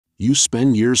You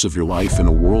spend years of your life in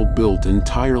a world built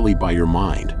entirely by your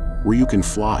mind, where you can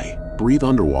fly, breathe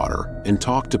underwater, and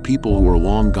talk to people who are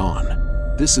long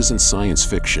gone. This isn't science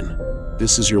fiction.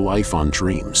 This is your life on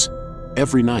dreams.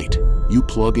 Every night, you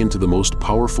plug into the most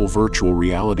powerful virtual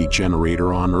reality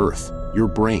generator on Earth, your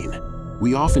brain.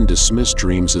 We often dismiss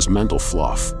dreams as mental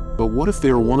fluff, but what if they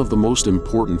are one of the most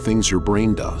important things your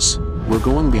brain does? We're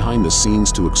going behind the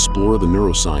scenes to explore the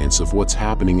neuroscience of what's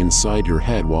happening inside your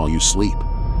head while you sleep.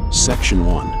 Section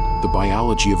 1. The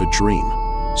biology of a dream.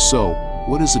 So,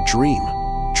 what is a dream?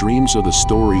 Dreams are the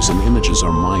stories and images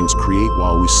our minds create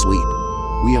while we sleep.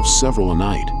 We have several a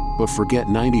night, but forget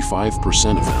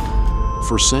 95% of them.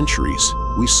 For centuries,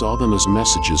 we saw them as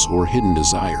messages or hidden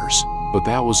desires, but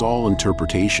that was all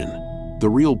interpretation. The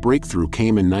real breakthrough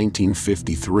came in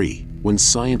 1953, when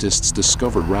scientists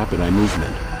discovered rapid eye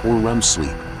movement, or REM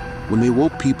sleep. When they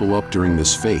woke people up during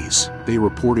this phase, they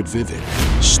reported vivid,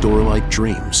 store-like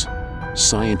dreams.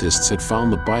 Scientists had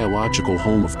found the biological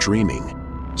home of dreaming.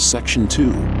 Section 2.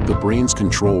 The brain's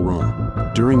control room.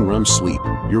 During REM sleep,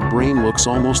 your brain looks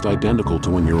almost identical to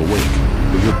when you're awake,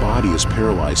 but your body is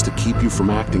paralyzed to keep you from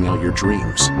acting out your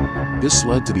dreams. This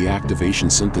led to the activation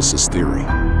synthesis theory.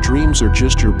 Dreams are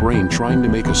just your brain trying to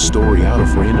make a story out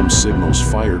of random signals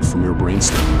fired from your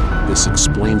brainstem. This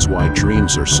explains why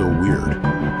dreams are so weird.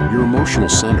 Your emotional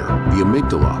center, the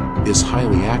amygdala, is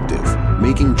highly active,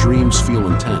 making dreams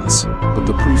feel intense, but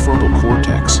the prefrontal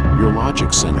cortex, your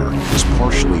logic center, is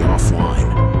partially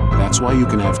offline. That's why you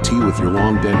can have tea with your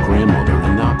long-dead grandmother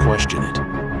and not question it.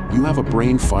 You have a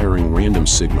brain firing random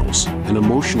signals, an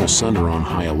emotional center on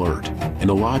high alert, and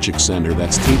a logic center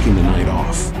that's taking the night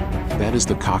off. That is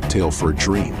the cocktail for a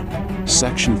dream.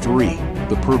 Section 3.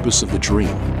 The purpose of the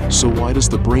dream. So why does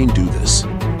the brain do this?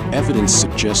 Evidence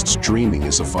suggests dreaming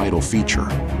is a vital feature.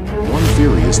 One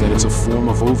theory is that it's a form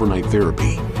of overnight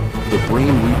therapy. The brain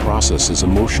reprocesses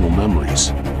emotional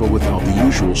memories, but without the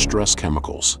usual stress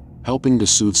chemicals, helping to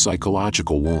soothe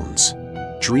psychological wounds.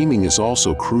 Dreaming is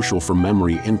also crucial for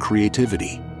memory and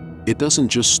creativity. It doesn't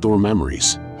just store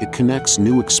memories, it connects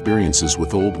new experiences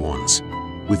with old ones.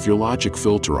 With your logic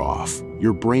filter off,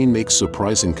 your brain makes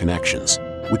surprising connections,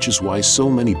 which is why so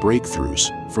many breakthroughs,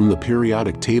 from the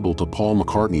periodic table to Paul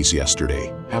McCartney's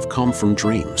Yesterday, have come from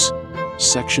dreams.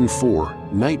 Section 4.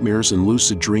 Nightmares and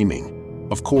lucid dreaming.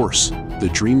 Of course, the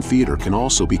dream theater can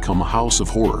also become a house of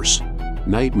horrors.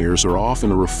 Nightmares are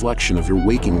often a reflection of your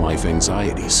waking life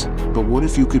anxieties. But what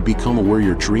if you could become aware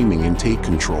you're dreaming and take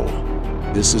control?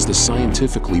 This is the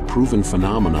scientifically proven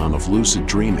phenomenon of lucid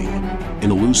dreaming.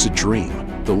 In a lucid dream,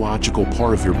 the logical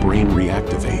part of your brain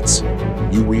reactivates.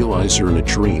 You realize you're in a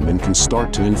dream and can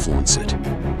start to influence it.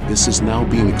 This is now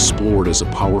being explored as a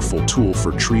powerful tool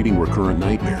for treating recurrent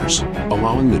nightmares,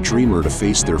 allowing the dreamer to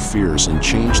face their fears and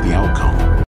change the outcome.